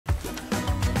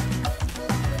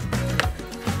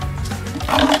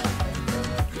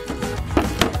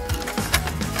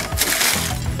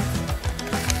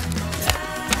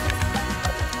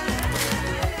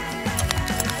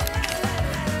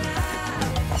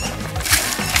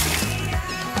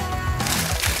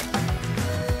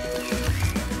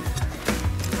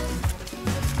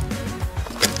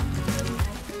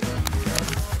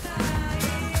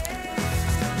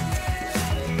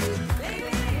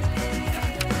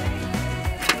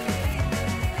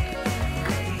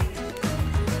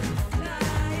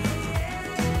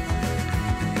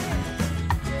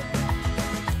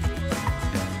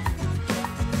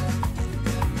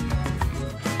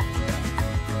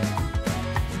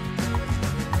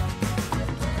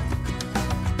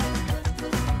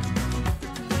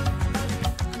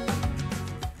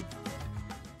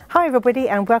Hi everybody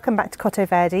and welcome back to Cotto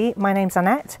Verde. My name's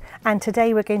Annette and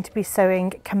today we're going to be sowing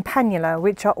Campanula,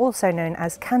 which are also known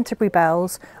as Canterbury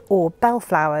Bells or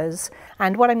Bellflowers.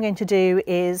 And what I'm going to do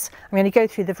is I'm going to go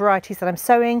through the varieties that I'm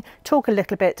sowing, talk a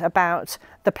little bit about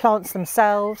the plants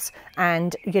themselves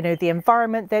and the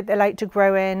environment that they like to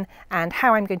grow in and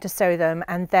how I'm going to sow them,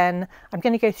 and then I'm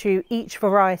going to go through each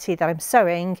variety that I'm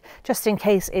sowing just in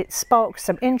case it sparks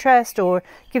some interest or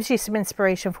gives you some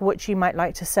inspiration for what you might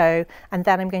like to sow, and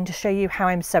then I'm going to show you how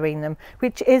I'm sowing them,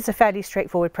 which is a fairly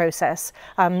straightforward process,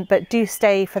 but do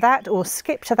stay for that or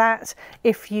skip to that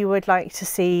if you would like to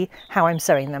see how I'm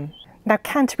sowing them. Now,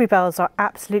 Canterbury Bells are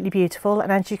absolutely beautiful,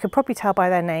 and as you can probably tell by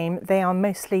their name, they are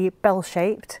mostly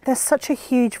bell-shaped. There's such a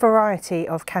huge variety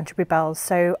of Canterbury Bells,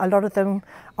 so a lot of them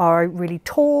are really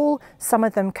tall, some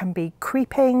of them can be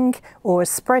creeping or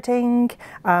spreading.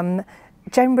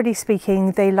 Generally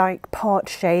speaking, they like part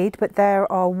shade, but there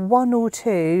are one or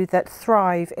two that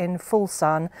thrive in full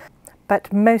sun.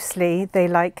 But mostly they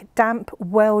like damp,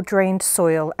 well-drained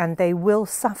soil, and they will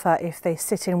suffer if they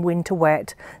sit in winter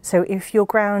wet. So if your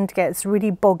ground gets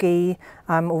really boggy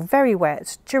or very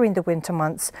wet during the winter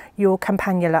months, your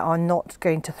Campanula are not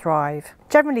going to thrive.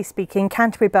 Generally speaking,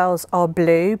 Canterbury Bells are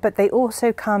blue, but they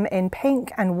also come in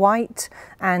pink and white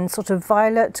and sort of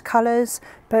violet colours,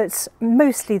 but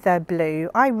mostly they're blue.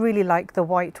 I really like the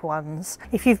white ones.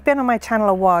 If you've been on my channel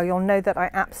a while, you'll know that I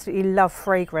absolutely love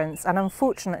fragrance, and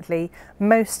unfortunately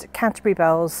most Canterbury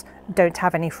Bells don't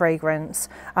have any fragrance.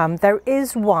 There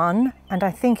is one, and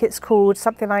I think it's called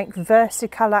something like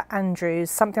Versicolor Andrews,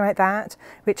 something like that,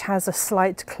 which has a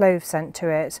slight clove scent to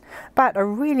it. But a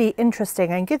really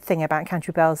interesting and good thing about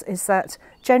Canterbury Bells is that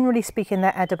generally speaking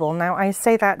they're edible. Now I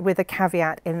say that with a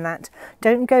caveat in that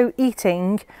don't go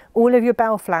eating all of your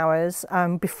bellflowers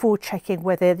before checking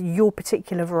whether your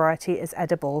particular variety is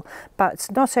edible. But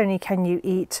not only can you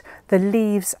eat the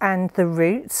leaves and the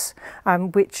roots,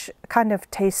 which kind of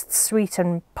tastes sweet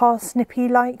and parsnippy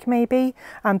like maybe,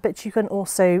 but you can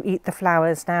also eat the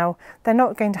flowers. Now they're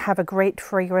not going to have a great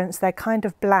fragrance, they're kind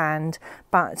of bland,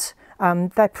 but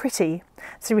they're pretty.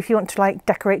 So if you want to like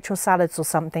decorate your salads or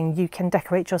something, you can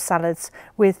decorate your salads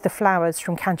with the flowers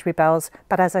from Canterbury Bells.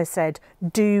 But as I said,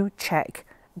 do check.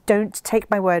 Don't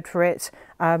take my word for it.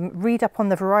 Read up on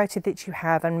the variety that you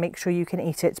have and make sure you can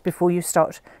eat it before you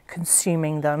start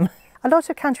consuming them. A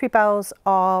lot of Canterbury Bells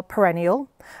are perennial,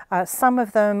 some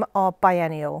of them are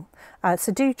biennial.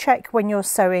 So do check when you're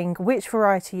sowing which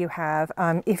variety you have.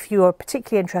 If you are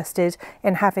particularly interested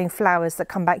in having flowers that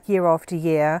come back year after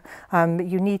year,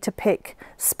 you need to pick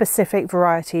specific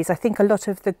varieties. I think a lot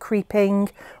of the creeping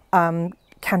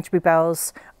Canterbury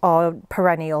Bells are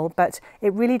perennial, but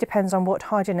it really depends on what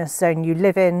hardiness zone you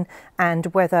live in and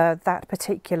whether that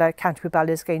particular Canterbury Bell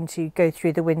is going to go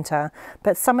through the winter.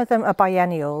 But some of them are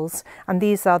biennials, and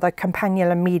these are the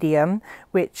Campanula medium,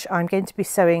 which I'm going to be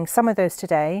sowing some of those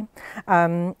today,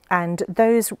 and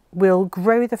those will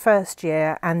grow the first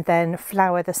year and then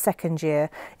flower the second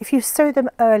year. If you sow them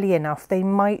early enough, they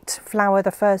might flower the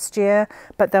first year,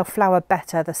 but they'll flower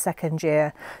better the second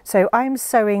year. So I'm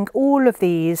sowing all of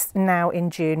these now in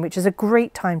June, which is a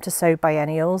great time to sow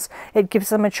biennials. It gives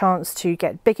them a chance to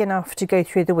get big enough to go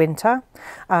through the winter,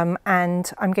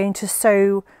 and I'm going to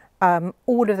sow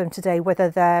all of them today, whether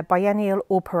they're biennial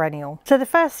or perennial. So the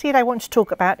first seed I want to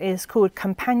talk about is called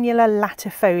Campanula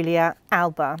latifolia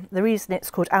alba. The reason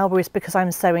it's called alba is because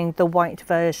I'm sowing the white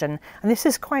version, and this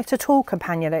is quite a tall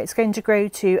Campanula. It's going to grow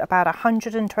to about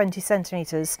 120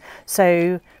 centimetres,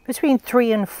 so between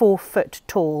 3 and 4 foot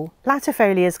tall.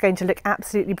 Latifolia is going to look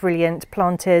absolutely brilliant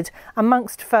planted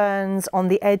amongst ferns on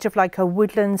the edge of like a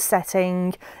woodland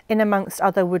setting, in amongst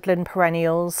other woodland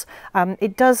perennials.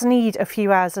 It does need a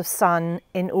few hours of sun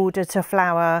in order to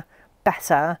flower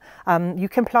better. You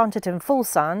can plant it in full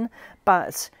sun,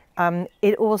 but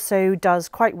it also does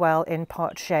quite well in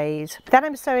part shade. Then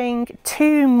I'm sowing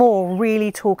two more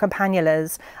really tall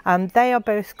Campanulas. They are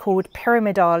both called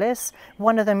Pyramidalis.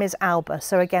 One of them is alba,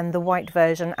 so again the white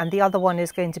version, and the other one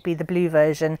is going to be the blue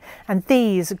version, and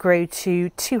these grow to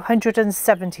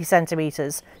 270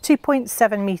 centimetres,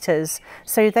 2.7 metres,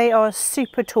 so they are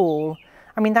super tall.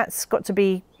 I mean, that's got to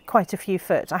be quite a few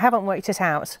foot. I haven't worked it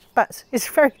out, but it's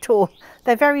very tall.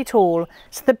 They're very tall.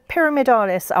 So the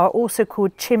Pyramidalis are also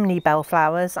called chimney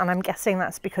bellflowers, and I'm guessing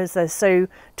that's because they're so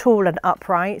tall and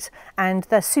upright, and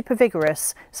they're super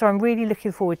vigorous. So I'm really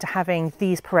looking forward to having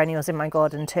these perennials in my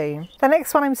garden too. The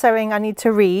next one I'm sowing I need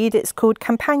to read. It's called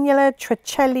Campanula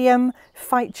trichelium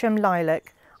phytium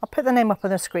lilac. I'll put the name up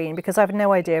on the screen because I have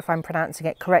no idea if I'm pronouncing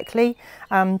it correctly.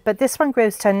 But this one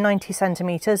grows to 90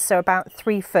 centimetres, so about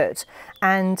 3 foot.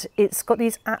 And it's got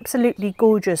these absolutely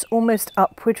gorgeous, almost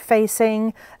upward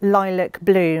facing lilac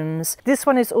blooms. This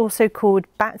one is also called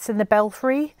Bats in the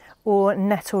Belfry or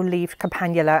nettle-leaved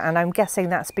campanula, and I'm guessing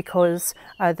that's because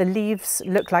the leaves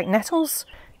look like nettles.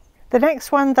 The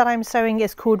next one that I'm sowing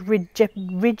is called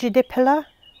Campanula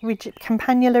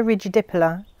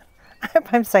rigidipilla. I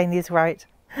hope I'm saying these right.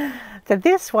 So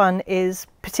this one is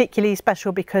particularly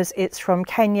special because it's from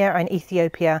Kenya and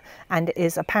Ethiopia, and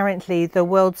is apparently the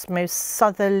world's most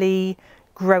southerly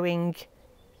growing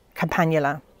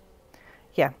campanula.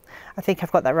 Yeah, I think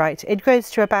I've got that right. It grows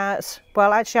to about,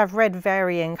 well, actually I've read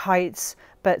varying heights,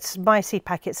 but my seed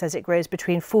packet says it grows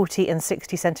between 40 and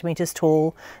 60 centimetres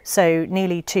tall, so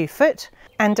nearly 2 foot.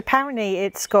 And apparently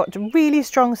it's got really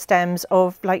strong stems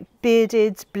of like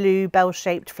bearded blue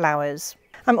bell-shaped flowers.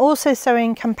 I'm also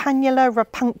sowing Campanula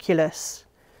rapunculus.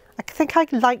 I think I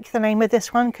like the name of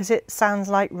this one because it sounds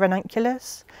like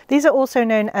ranunculus. These are also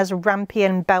known as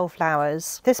rampion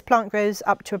bellflowers. This plant grows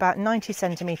up to about 90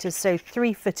 centimetres, so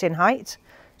 3 foot in height.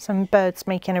 Some birds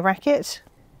making a racket.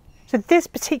 So this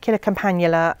particular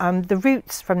campanula, the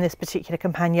roots from this particular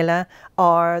campanula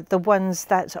are the ones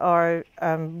that are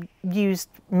used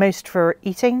most for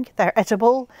eating. They're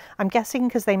edible, I'm guessing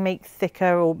because they make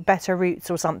thicker or better roots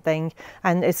or something,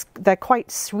 and they're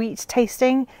quite sweet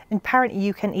tasting, and apparently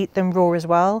you can eat them raw as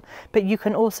well, but you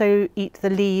can also eat the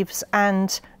leaves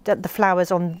and the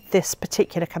flowers on this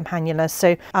particular campanula,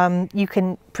 so you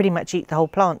can pretty much eat the whole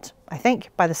plant, I think,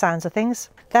 by the sounds of things.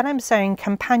 Then I'm sowing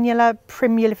Campanula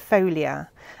primulifolia,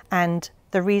 and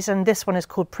the reason this one is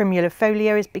called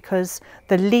primulifolia is because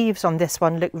the leaves on this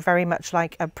one look very much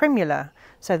like a primula.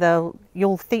 So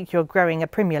you'll think you're growing a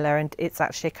primula and it's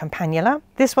actually a campanula.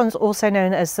 This one's also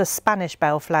known as the Spanish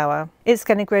bellflower. It's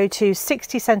going to grow to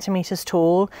 60 centimetres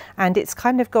tall, and it's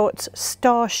kind of got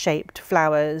star-shaped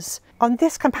flowers. On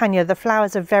this campanula, the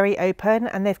flowers are very open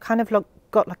and they've kind of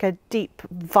got like a deep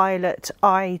violet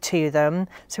eye to them,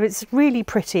 so it's really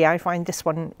pretty. I find this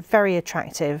one very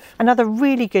attractive. Another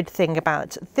really good thing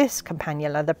about this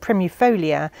campanula, the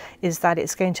primulifolia, is that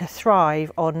it's going to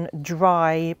thrive on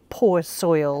dry, poor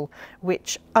soil,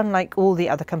 which, unlike all the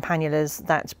other campanulas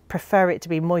that prefer it to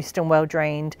be moist and well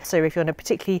drained, so if you're in a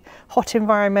particularly hot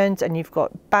environment and you've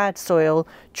got bad soil,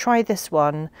 try this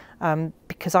one,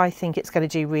 because I think it's going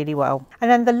to do really well. And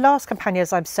then the last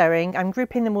campanulas I'm sowing, I'm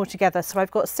grouping them all together. So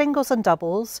I've got singles and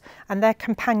doubles, and they're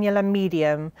Campanula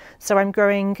medium. So I'm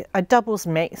growing a doubles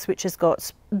mix, which has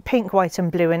got pink, white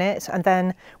and blue in it. And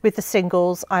then with the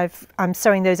singles, I'm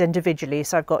sowing those individually.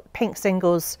 So I've got pink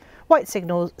singles, white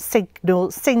singles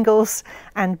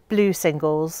and blue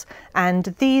singles. And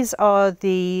these are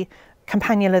the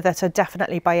Campanula that are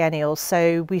definitely biennial.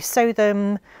 So we sow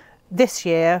them this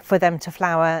year for them to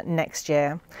flower next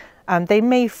year. They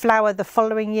may flower the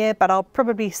following year, but I'll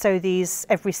probably sow these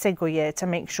every single year to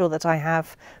make sure that I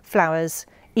have flowers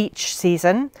each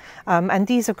season. And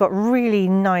these have got really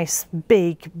nice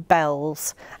big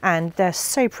bells, and they're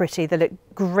so pretty. They look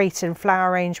great in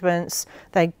flower arrangements.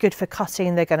 They're good for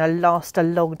cutting. They're going to last a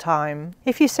long time.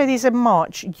 If you sow these in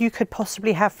March, you could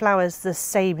possibly have flowers the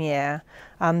same year,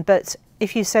 but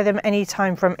if you sow them any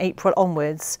time from April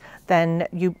onwards, then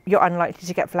you're unlikely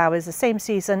to get flowers the same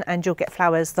season, and you'll get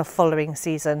flowers the following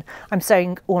season. I'm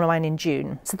sowing all of mine in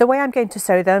June. So the way I'm going to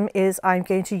sow them is I'm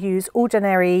going to use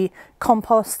ordinary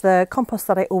compost, the compost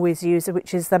that I always use,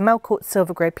 which is the Melcourt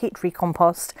Silver Grey peat-free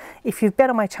compost. If you've been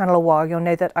on my channel a while, you'll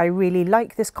know that I really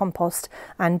like this compost,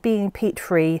 and being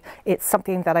peat-free, it's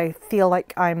something that I feel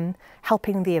like I'm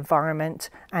helping the environment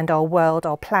and our world,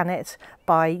 our planet,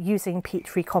 by using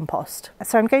peat-free compost.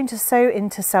 So I'm going to sow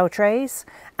into cell trays,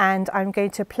 and I'm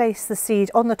going to place the seed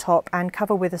on the top and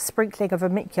cover with a sprinkling of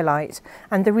vermiculite.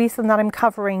 And the reason that I'm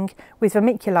covering with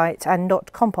vermiculite and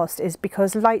not compost is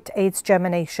because light aids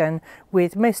germination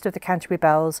with most of the Canterbury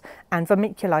Bells, and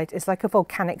vermiculite is like a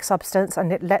volcanic substance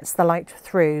and it lets the light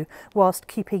through whilst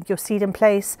keeping your seed in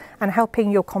place and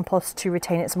helping your compost to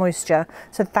retain its moisture.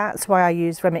 So that's why I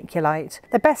use vermiculite.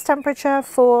 The best temperature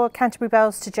for Canterbury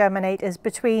Bells to germinate is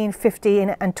between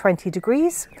 15 and 20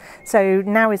 degrees. So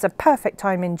now is a perfect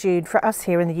time in June for us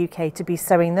here in the UK to be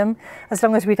sowing them, as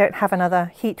long as we don't have another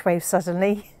heat wave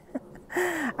suddenly.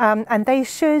 And they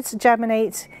should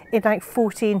germinate in like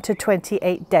 14 to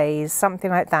 28 days, something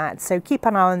like that. So keep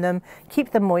an eye on them,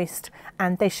 keep them moist,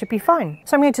 and they should be fine.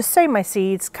 So I'm going to sow my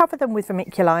seeds, cover them with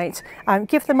vermiculite,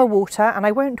 give them a water, and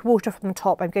I won't water from the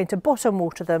top. I'm going to bottom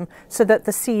water them so that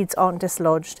the seeds aren't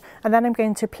dislodged. And then I'm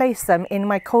going to place them in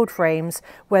my cold frames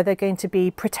where they're going to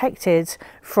be protected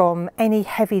from any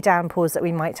heavy downpours that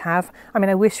we might have. I mean,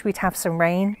 I wish we'd have some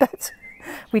rain, but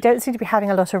we don't seem to be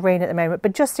having a lot of rain at the moment,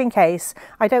 but just in case,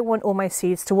 I don't want all my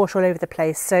seeds to wash all over the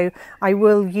place, so I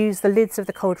will use the lids of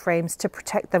the cold frames to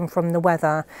protect them from the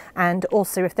weather. And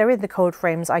also, if they're in the cold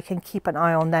frames, I can keep an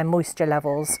eye on their moisture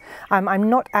levels. I'm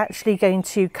not actually going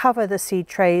to cover the seed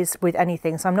trays with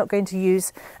anything, so I'm not going to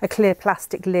use a clear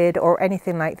plastic lid or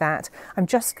anything like that. I'm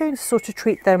just going to sort of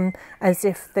treat them as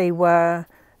if they were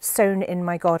sown in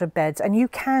my garden beds, and you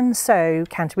can sow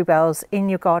Canterbury Bells in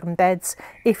your garden beds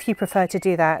if you prefer to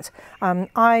do that.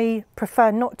 I prefer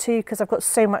not to because I've got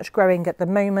so much growing at the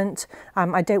moment.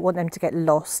 I don't want them to get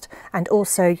lost, and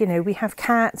also, you know, we have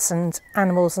cats and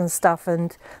animals and stuff,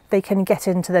 and they can get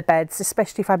into the beds,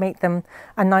 especially if I make them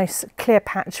a nice clear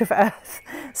patch of earth.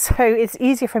 So it's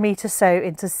easier for me to sow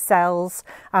into cells,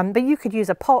 but you could use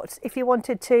a pot if you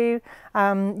wanted to.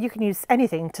 You can use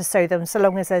anything to sow them so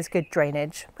long as there's good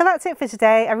drainage. Well, that's it for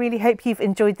today. I really hope you've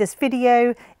enjoyed this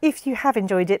video. If you have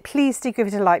enjoyed it, please do give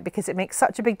it a like because it makes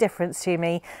such a big difference to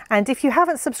me. And if you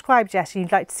haven't subscribed yet and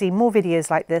you'd like to see more videos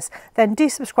like this, then do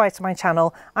subscribe to my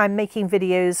channel. I'm making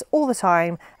videos all the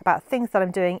time about things that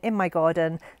I'm doing in my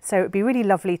garden, so it'd be really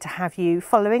lovely to have you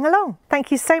following along.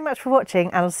 Thank you so much for watching,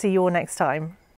 and I'll see you all next time.